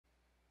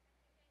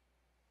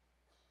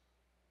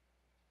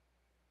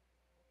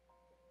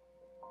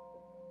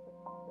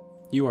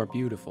You are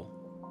beautiful.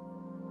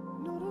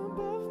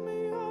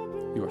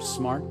 You are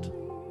smart.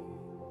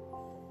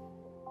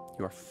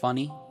 You are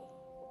funny.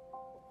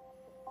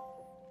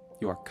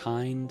 You are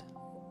kind.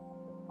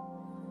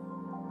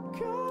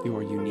 You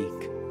are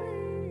unique.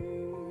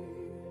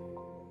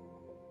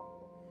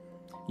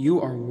 You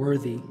are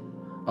worthy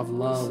of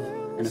love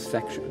and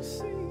affection.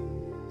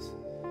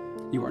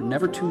 You are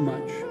never too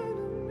much,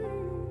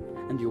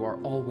 and you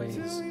are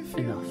always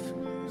enough.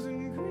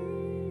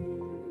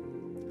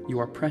 You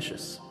are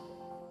precious.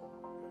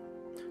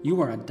 You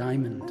are a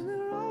diamond,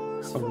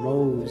 a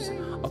rose,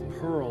 a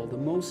pearl, the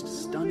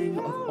most stunning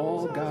of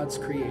all God's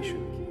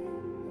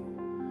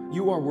creation.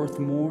 You are worth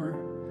more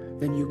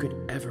than you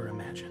could ever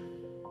imagine.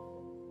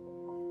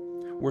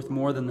 Worth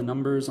more than the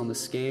numbers on the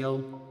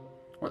scale,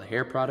 or the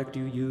hair product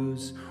you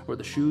use, or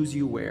the shoes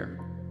you wear.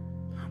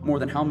 More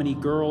than how many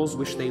girls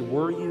wish they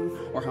were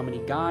you, or how many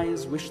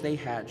guys wish they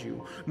had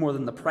you. More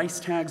than the price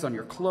tags on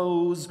your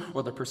clothes,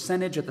 or the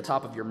percentage at the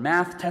top of your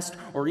math test,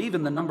 or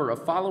even the number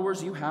of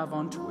followers you have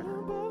on Twitter,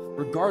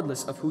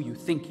 regardless of who you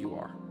think you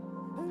are.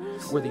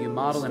 Whether you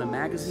model in a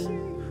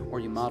magazine, or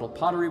you model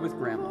pottery with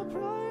grandma.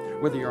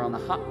 Whether you're on the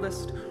hot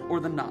list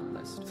or the not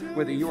list,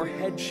 whether you're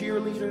head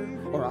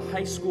cheerleader or a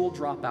high school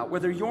dropout,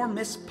 whether you're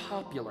Miss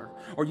Popular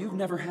or you've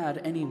never had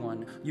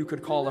anyone you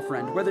could call a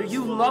friend, whether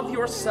you love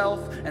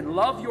yourself and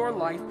love your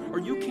life or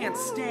you can't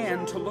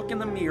stand to look in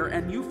the mirror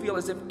and you feel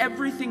as if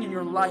everything in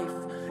your life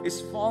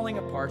is falling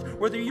apart,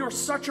 whether you're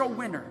such a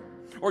winner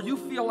or you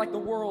feel like the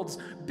world's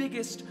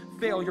biggest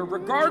failure,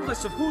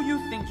 regardless of who you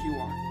think you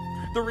are.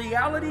 The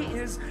reality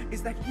is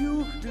that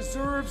you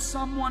deserve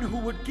someone who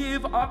would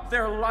give up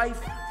their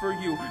life for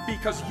you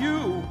because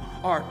you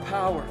are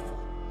powerful.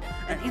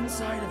 And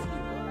inside of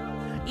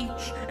you,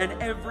 each and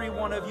every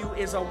one of you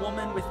is a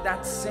woman with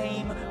that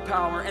same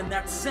power and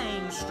that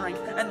same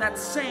strength and that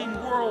same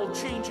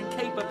world-changing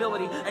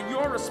capability. And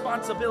your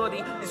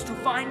responsibility is to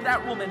find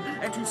that woman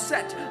and to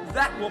set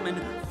that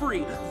woman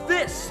free.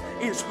 This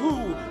is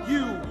who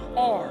you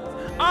are.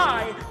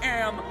 I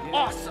am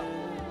awesome.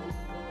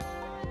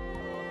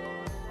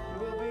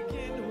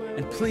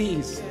 And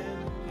please,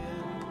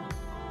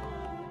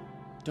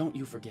 don't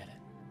you forget it.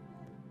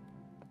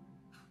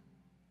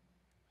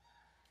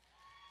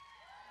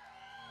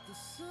 The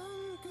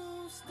sun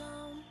goes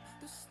down,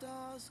 the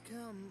stars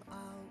come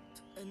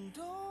out, and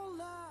all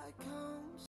that counts